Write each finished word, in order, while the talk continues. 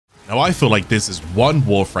Now I feel like this is one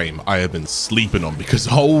Warframe I have been sleeping on because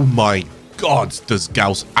oh my god, does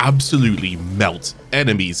Gauss absolutely melt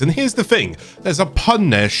enemies. And here's the thing, there's a pun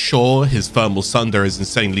there. Sure, his thermal Sunder is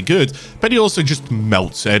insanely good, but he also just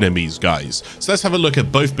melts enemies, guys. So let's have a look at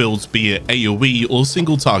both builds, be it AoE or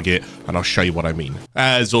single target, and I'll show you what I mean.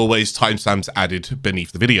 As always, timestamps added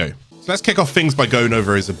beneath the video. So let's kick off things by going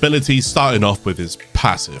over his abilities, starting off with his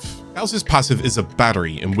passive. Gauss's passive is a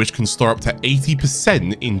battery in which can store up to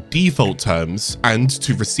 80% in default terms, and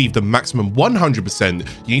to receive the maximum 100%,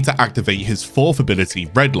 you need to activate his fourth ability,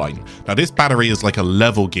 Redline. Now this battery is like a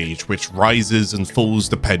level gauge which rises and falls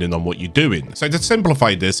depending on what you're doing. So to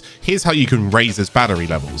simplify this, here's how you can raise his battery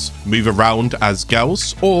levels. Move around as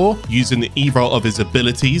Gauss, or using either of his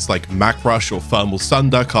abilities like Mach Rush or Thermal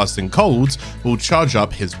Sunder casting colds will charge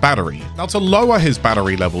up his battery. Now to lower his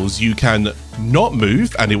battery levels, you can not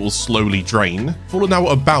move and it will slowly drain. Falling out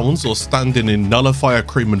of bounds or standing in nullifier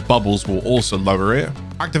cream and bubbles will also lower it.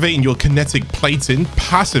 Activating your kinetic plating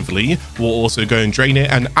passively will also go and drain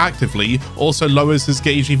it, and actively also lowers his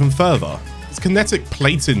gauge even further. His kinetic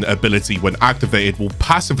plating ability when activated will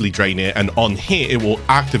passively drain it, and on hit it will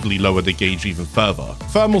actively lower the gauge even further.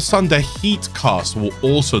 Thermal Sunder heat cast will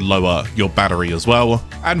also lower your battery as well.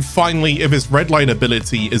 And finally, if his Redline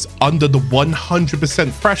ability is under the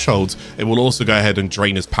 100% threshold, it will also go ahead and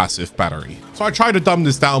drain his passive battery. So I tried to dumb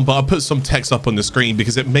this down, but I put some text up on the screen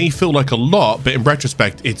because it may feel like a lot, but in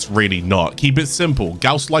retrospect, it's really not. Keep it simple.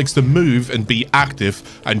 Gauss likes to move and be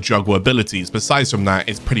active and juggle abilities. Besides from that,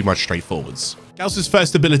 it's pretty much straightforward. Gauss's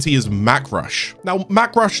first ability is Mach Rush. Now,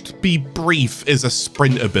 Mach Rush, to be brief, is a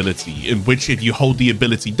sprint ability in which if you hold the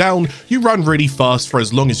ability down, you run really fast for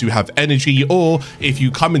as long as you have energy, or if you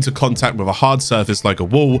come into contact with a hard surface like a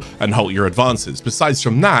wall and halt your advances. Besides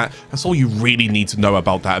from that, that's all you really need to know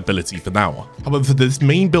about that ability for now. However, for this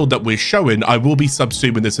main build that we're showing, I will be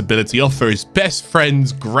subsuming this ability off for his best friend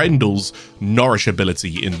Grendel's Nourish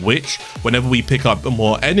ability, in which whenever we pick up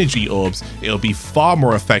more energy orbs, it'll be far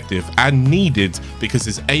more effective and needed because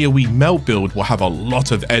his AoE melt build will have a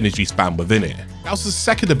lot of energy spam within it. Gauss's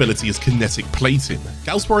second ability is Kinetic Plating.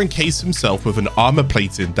 Gauss will encase himself with an armor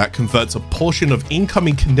plating that converts a portion of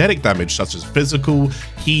incoming kinetic damage such as physical,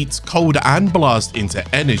 heat, cold, and blast into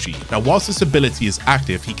energy. Now whilst this ability is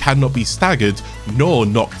active, he cannot be staggered nor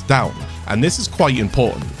knocked down, and this is quite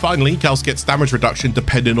important. Finally, Gauss gets damage reduction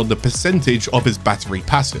depending on the percentage of his battery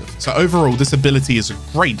passive. So overall, this ability is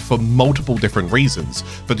great for multiple different reasons,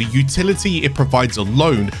 but the utility it provides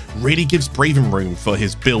alone really gives breathing room for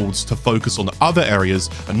his builds to focus on other areas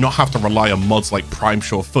and not have to rely on mods like Prime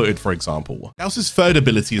Sure-Footed, for example. Gauss's third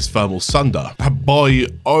ability is Thermal Sunder. Boy,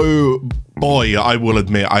 oh boy, I will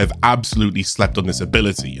admit I have absolutely slept on this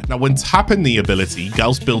ability. Now when tapping the ability,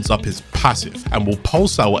 Gauss builds up his passive and will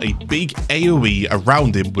pulse out a big AoE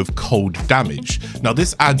around him with cold damage. Now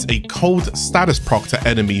this adds a cold status proc to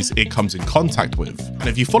enemies it comes in contact with. And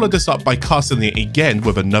if you follow this up by casting it again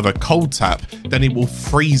with another cold tap, then it will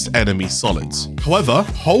freeze enemy solids. However,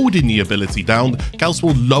 holding the ability down, Gauss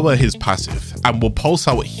will lower his passive and will pulse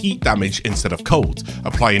out heat damage instead of cold,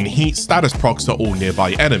 applying heat status procs to all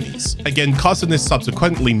nearby enemies. Again, casting this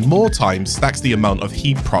subsequently more times stacks the amount of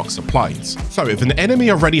heat procs applied. So if an enemy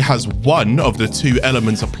already has one of the two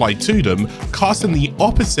elements applied to them, casting the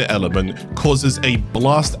opposite element causes a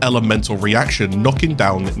blast elemental reaction, knocking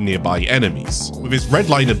down nearby enemies. With his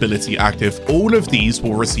Redline ability active, all of these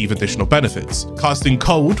will receive additional benefits. Casting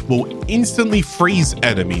cold will instantly freeze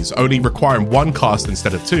enemies, only requiring one cast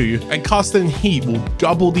instead of two, and casting heat will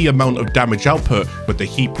double the amount of damage output with the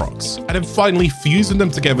heat procs. And then finally, fusing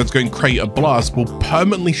them together to go and create a blast will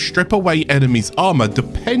permanently strip away enemies' armor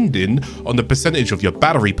depending on the percentage of your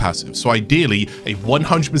battery passive. So ideally, a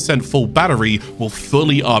 100% full battery will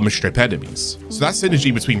fully armor strip enemies. So that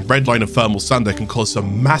synergy between Redline and Thermal Sunder can cause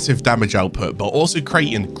some massive damage output, but also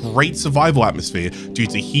creating great survival atmosphere due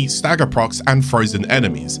to heat stagger procs and frozen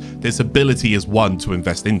enemies. This ability is one to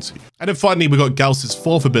invest into. And then finally, we got Gauss's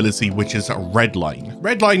fourth ability, which is Redline.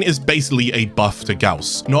 Redline is basically a buff to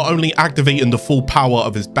Gauss, not only activating the full power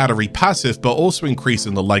of his battery passive, but also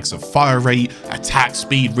increasing the likes of fire rate, attack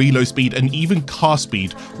speed, reload speed, and even cast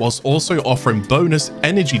speed, whilst also offering bonus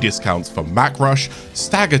energy discounts for Mach Rush,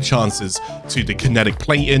 stagger chances to the kinetic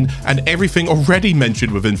plating, and everything already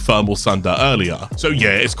mentioned within Thermal Sunder earlier. So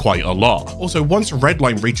yeah, it's quite a lot. Also, once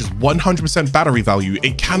Redline reaches 100% battery value,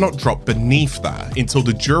 it cannot drop beneath that until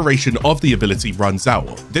the duration duration of the ability runs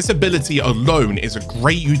out. This ability alone is a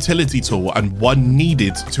great utility tool and one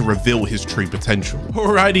needed to reveal his true potential.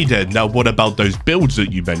 Alrighty then, now what about those builds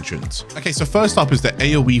that you mentioned? Okay, so first up is the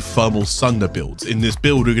AoE Thermal Sunder build. In this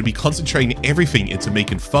build, we're going to be concentrating everything into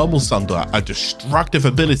making Thermal Sunder a destructive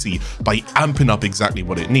ability by amping up exactly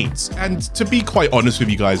what it needs. And to be quite honest with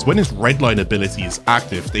you guys, when his Redline ability is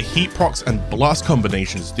active, the heat procs and blast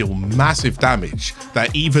combinations deal massive damage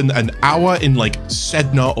that even an hour in like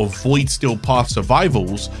Sedna or Void Steel Path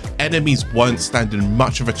survivals, enemies weren't standing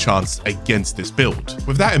much of a chance against this build.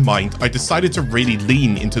 With that in mind, I decided to really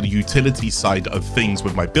lean into the utility side of things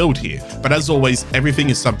with my build here, but as always, everything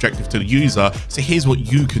is subjective to the user, so here's what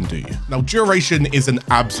you can do. Now, duration is an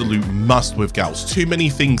absolute must with Gauss. Too many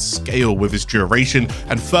things scale with his duration,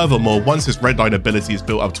 and furthermore, once his Redline ability is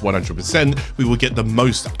built up to 100%, we will get the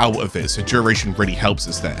most out of it, so duration really helps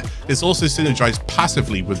us there. This also synergized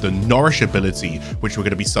passively with the Nourish ability, which we're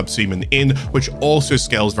going to be subsuming in, which also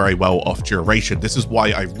scales very well off duration. This is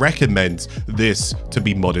why I recommend this to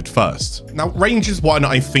be modded first. Now, range is one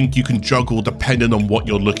I think you can juggle depending on what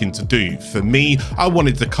you're looking to do. For me, I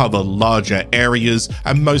wanted to cover larger areas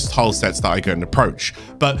and most hull sets that I go and approach,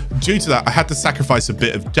 but due to that, I had to sacrifice a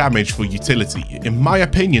bit of damage for utility. In my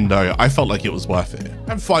opinion though, I felt like it was worth it.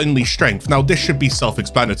 And finally, strength. Now, this should be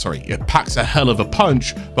self-explanatory. It packs a hell of a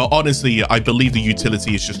punch, but honestly, I believe the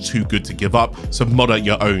utility is just too good to give up, so mod at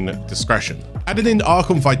your own discretion. Adding in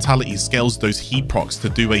Archon Vitality scales those heat procs to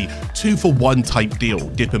do a 2-for-1 type deal.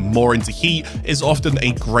 Dipping more into heat is often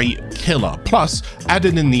a great killer. Plus,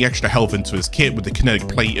 adding in the extra health into his kit with the kinetic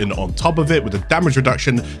plating on top of it with the damage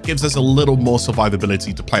reduction gives us a little more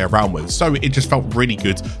survivability to play around with, so it just felt really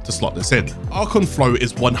good to slot this in. Archon Flow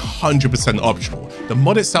is 100% optional. The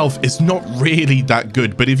mod itself is not really that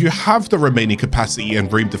good, but if you have the remaining capacity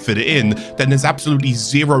and room to fit it in, then there's absolutely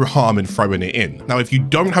zero harm in throwing it in. Now, if you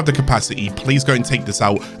don't have the capacity, please go and take this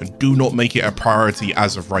out and do not make it a priority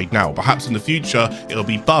as of right now. Perhaps in the future, it'll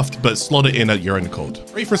be buffed, but slot it in at your own accord.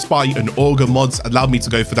 Wraith Spy and Augur mods allowed me to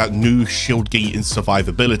go for that new shield gate in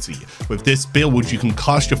survivability. With this build, you can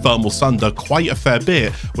cast your Thermal Sunder quite a fair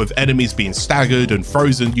bit. With enemies being staggered and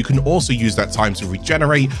frozen, you can also use that time to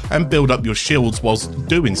regenerate and build up your shields whilst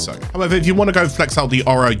doing so. However, if you want to go flex out the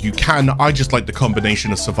aura, you can. I just like the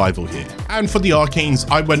combination of survival here. And for the arcanes,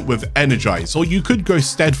 I went with Energize, or you could go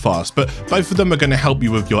Steadfast, but both of them are going to help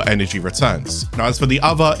you with your energy returns. Now, as for the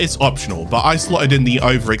other, it's optional, but I slotted in the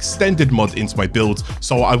Overextended mod into my build,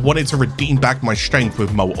 so I wanted to redeem back my strength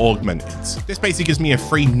with Mo Augmented. This basically gives me a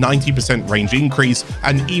free 90% range increase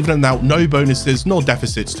and evening out no bonuses nor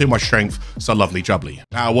deficits to my strength, so lovely jubbly.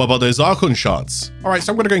 Now, what about those Archon Shards? Alright,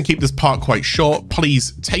 so I'm going to go and keep this part quite short.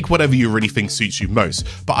 Please take whatever you really think suits you most,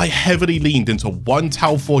 but I heavily leaned into one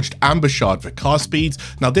Tau Forged Amber Shard for cast speeds.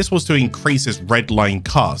 Now, this was to increase his Redline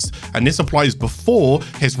cast, and this applies before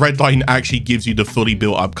his Redline actually gives you the fully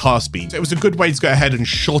built up cast speed. So it was a good way to go ahead and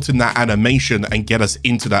shorten that animation and get us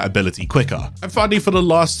into that ability quicker. And finally, for the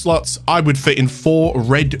last slots, I would fit in 4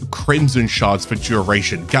 Red Crimson Shards for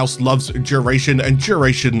duration. Gauss loves duration and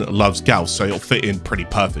duration loves Gauss, so it'll fit in pretty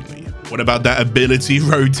perfectly. What about that ability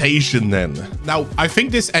rotation then? Now, I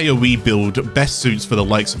think this AoE build best suits for the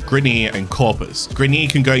likes of Grineer and Corpus. Grineer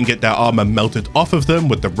can go and get their armor melted off of them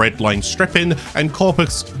with the Redline stripping, and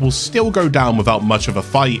Corpus will still go down without much of a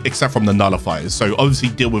fight except from the nullifiers, so obviously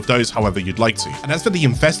deal with those however you'd like to. And as for the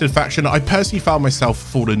Infested faction, I personally found myself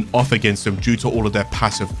falling off against them due to all of their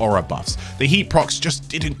passive aura buffs. The heat procs just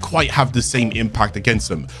didn't quite have the same impact against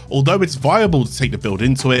them. Although it's viable to take the build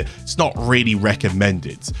into it, it's not really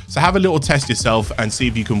recommended. So have a little test yourself and see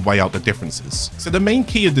if you can weigh out the differences. So the main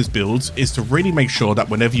key of this build is to really make sure that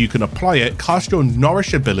whenever you can apply it, cast your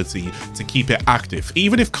Nourish ability to keep it active,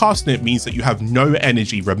 even if casting it means that you have no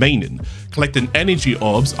energy remaining. Collecting energy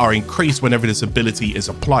orbs are increased whenever this ability is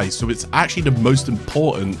applied, so it's actually the most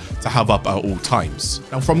important to have up at all times.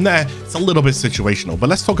 Now from there, it's a little bit situational, but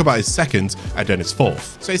let's talk about his second and then his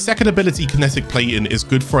fourth. So his second ability, Kinetic Plating, is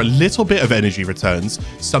good for a little bit of energy returns,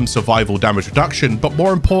 some survival damage reduction, but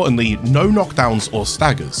more importantly, no knockdowns or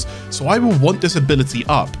staggers. So I will want this ability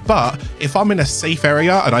up, but if I'm in a safe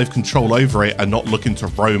area and I have control over it and not looking to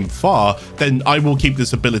roam far, then I will keep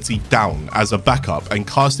this ability down as a backup and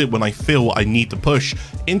cast it when I feel I need to push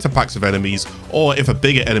into packs of enemies, or if a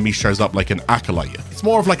bigger enemy shows up like an Acolyte. It's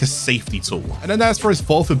more of like a safety tool. And then as for his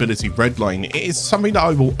fourth ability, Redline, it is something that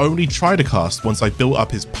I will only try to cast once I built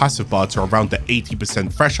up his passive bar to around the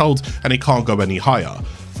 80% threshold and it can't go any higher.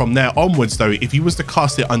 From there onwards though, if you was to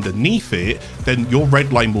cast it underneath it, then your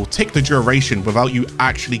Redline will tick the duration without you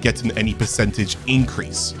actually getting any percentage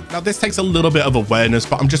increase. Now this takes a little bit of awareness,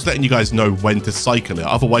 but I'm just letting you guys know when to cycle it.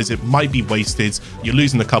 Otherwise it might be wasted. You're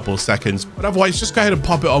losing a couple of seconds, but otherwise just go ahead and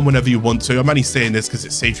pop it on whenever you want to. I'm only saying this because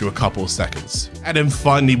it saves you a couple of seconds. And then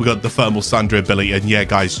finally we got the thermal Sunder ability, and yeah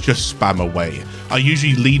guys, just spam away. I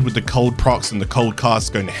usually lead with the cold procs, and the cold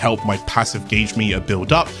cast going to help my passive gauge meter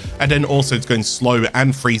build up, and then also it's going to slow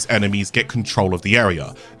and freeze enemies get control of the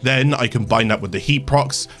area. Then I combine that with the heat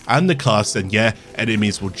procs and the cast, and yeah,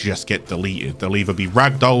 enemies will just get deleted. They'll either be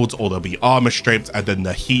ragdolled or they'll be armor stripped, and then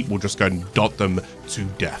the heat will just go and dot them to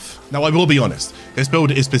death. Now I will be honest, this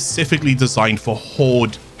build is specifically designed for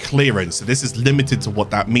horde clearance, so this is limited to what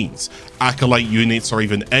that means. Acolyte units or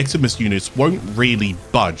even Eximus units won't really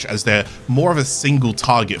budge, as they're more of a single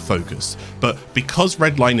target focus. But because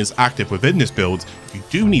Redline is active within this build, if you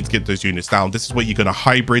do need to get those units down, this is where you're going to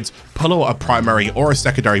hybrid, pull out a primary or a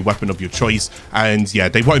secondary weapon of your choice, and yeah,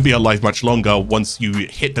 they won't be alive much longer once you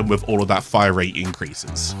hit them with all of that fire rate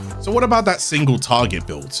increases. So what about that single target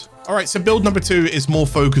build? Alright, so build number 2 is more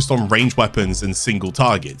focused on ranged weapons and single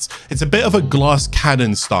targets. It's a bit of a glass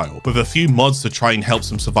cannon style, with a few mods to try and help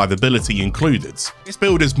some survivability included. This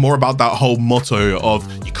build is more about that whole motto of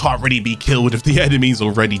you can't really be killed if the enemy's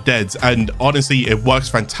already dead, and honestly it works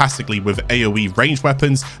fantastically with AoE ranged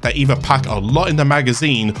weapons that either pack a lot in the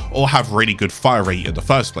magazine or have really good fire rate in the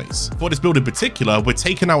first place. For this build in particular, we're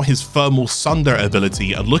taking out his thermal Sunder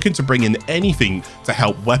ability and looking to bring in anything to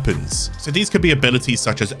help weapons. So these could be abilities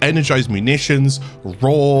such as energized munitions,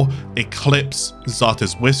 roar, eclipse,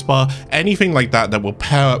 Zarta's whisper, anything like that that will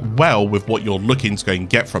pair well with what you're looking to go and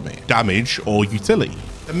get from it, damage or utility.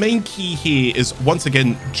 The main key here is once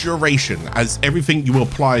again duration, as everything you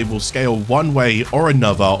apply will scale one way or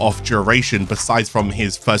another off duration besides from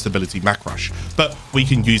his first ability Mach Rush, but we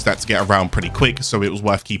can use that to get around pretty quick, so it was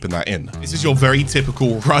worth keeping that in. This is your very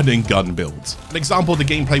typical run and gun build. An example of the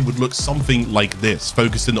gameplay would look something like this,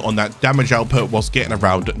 focusing on that damage output whilst getting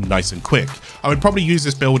around nice and quick. I would probably use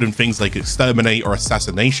this build in things like exterminate or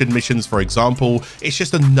assassination missions, for example. It's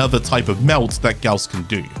just another type of melt that Gauss can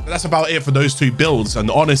do. But that's about it for those two builds, and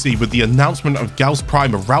honestly, with the announcement of Gauss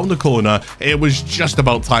Prime around the corner, it was just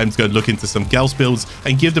about time to go look into some Gauss builds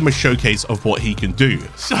and give them a showcase of what he can do.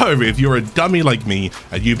 So if you're a dummy like me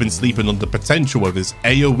and you've been sleeping on the potential of his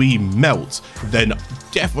AoE melt, then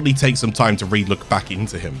definitely take some time to re-look back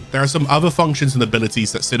into him. There are some other functions and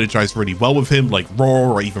abilities that synergize really well with him, like Roar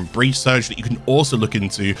or even Breach Surge, that you can also look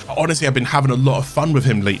into. Honestly, I've been having a lot of fun with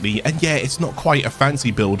him lately, and yeah, it's not quite a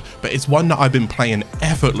fancy build, but it's one that I've been playing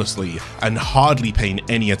effortlessly and hardly paying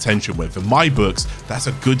any attention with. In my books, that's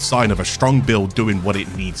a good sign of a strong build doing what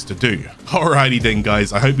it needs to do. Alrighty then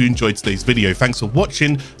guys, I hope you enjoyed today's video. Thanks for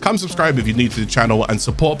watching. Come subscribe if you're new to the channel, and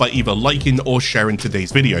support by either liking or sharing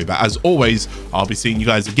today's video. But as always, I'll be seeing you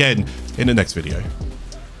guys again in the next video.